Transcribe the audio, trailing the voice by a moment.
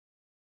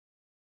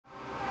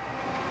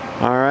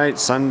Alright,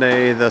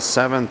 Sunday the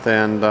 7th,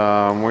 and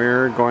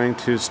we're going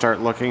to start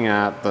looking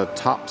at the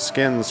top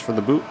skins for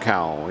the boot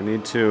cowl. We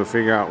need to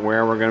figure out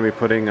where we're going to be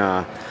putting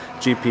a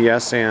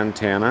GPS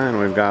antenna, and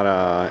we've got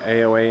a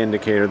AOA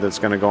indicator that's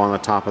going to go on the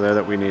top of there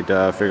that we need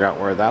to figure out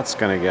where that's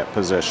going to get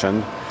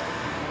positioned.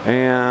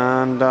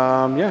 And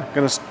yeah,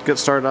 going to get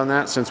started on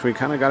that since we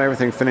kind of got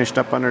everything finished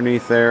up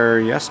underneath there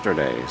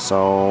yesterday.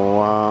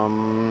 So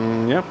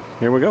yep,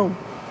 here we go.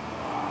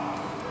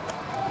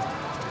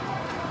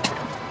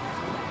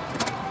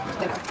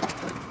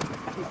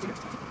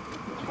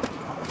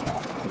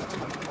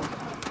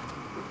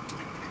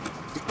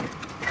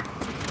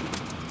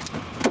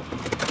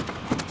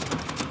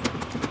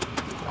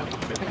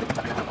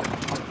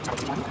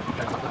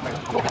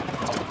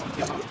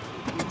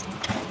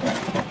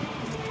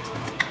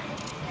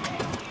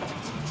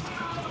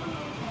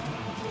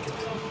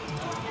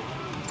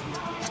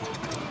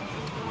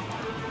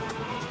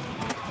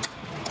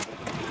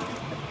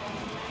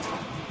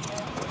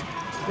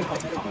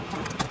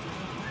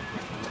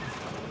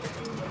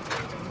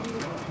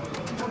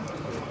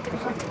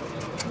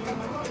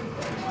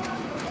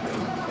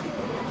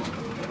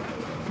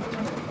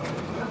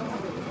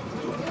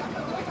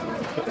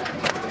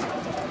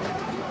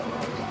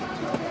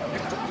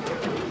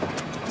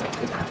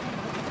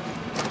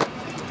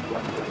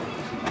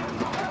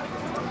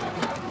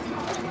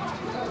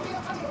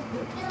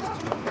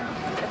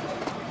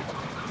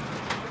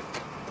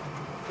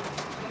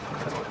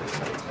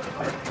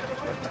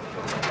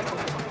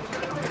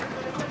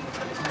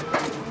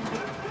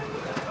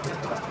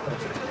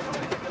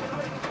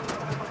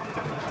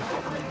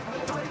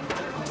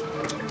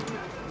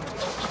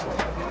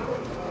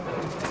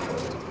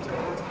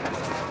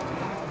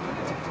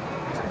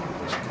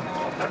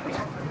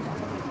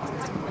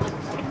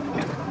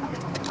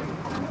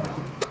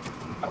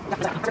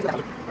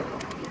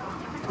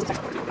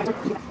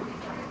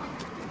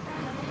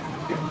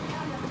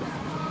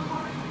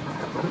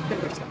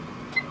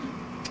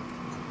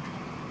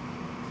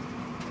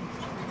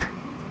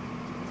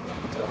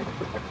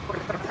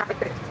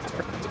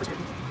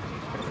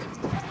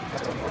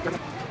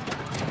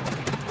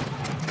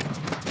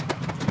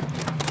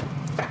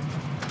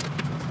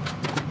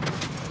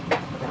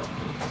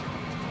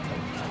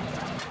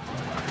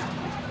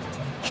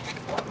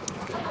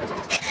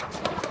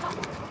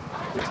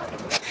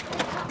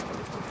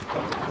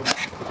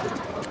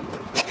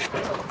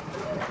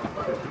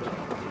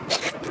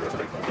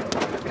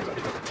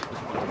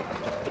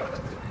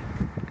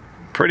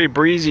 Pretty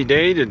breezy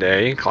day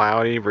today,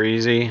 cloudy,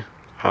 breezy,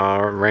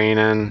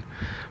 raining,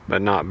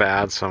 but not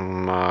bad.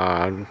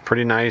 Some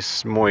pretty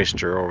nice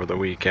moisture over the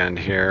weekend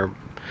here,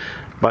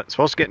 but it's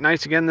supposed to get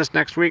nice again this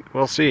next week.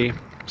 We'll see.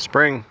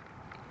 Spring.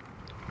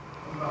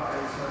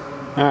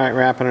 Alright,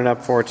 wrapping it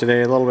up for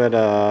today. A little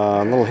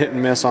hit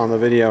and miss on the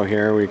video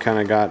here. We kind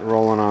of got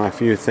rolling on a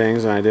few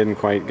things and I didn't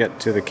quite get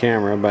to the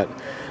camera, but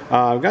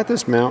I've got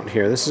this mount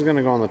here. This is going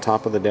to go on the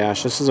top of the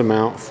dash. This is a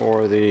mount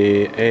for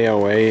the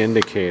AOA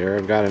indicator.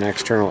 I've got an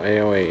external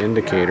AOA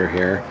indicator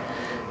here,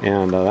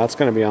 and that's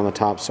going to be on the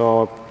top.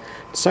 So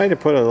I decided to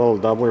put a little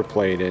doubler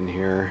plate in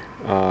here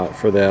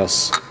for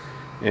this,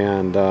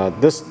 and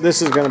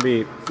this is going to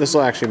be, this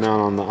will actually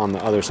mount on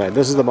the other side.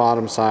 This is the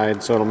bottom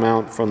side, so it'll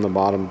mount from the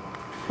bottom,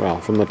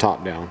 well, from the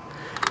top down.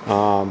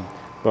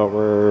 But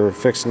we're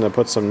fixing to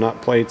put some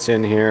nut plates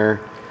in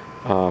here.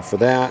 For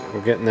that,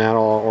 we're getting that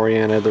all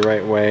oriented the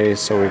right way,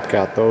 so we've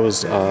got those,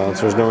 so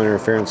there's no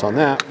interference on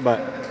that. But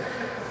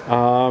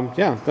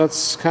yeah,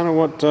 that's kind of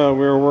what we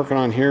were working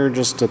on here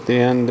just at the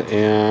end,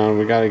 and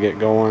we got to get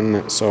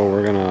going. So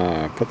we're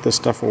gonna put this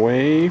stuff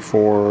away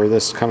for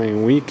this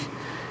coming week,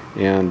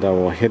 and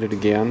we'll hit it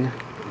again.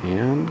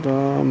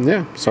 And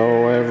yeah,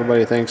 so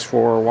everybody, thanks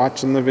for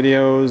watching the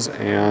videos,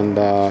 and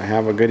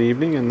have a good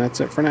evening, and that's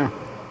it for now.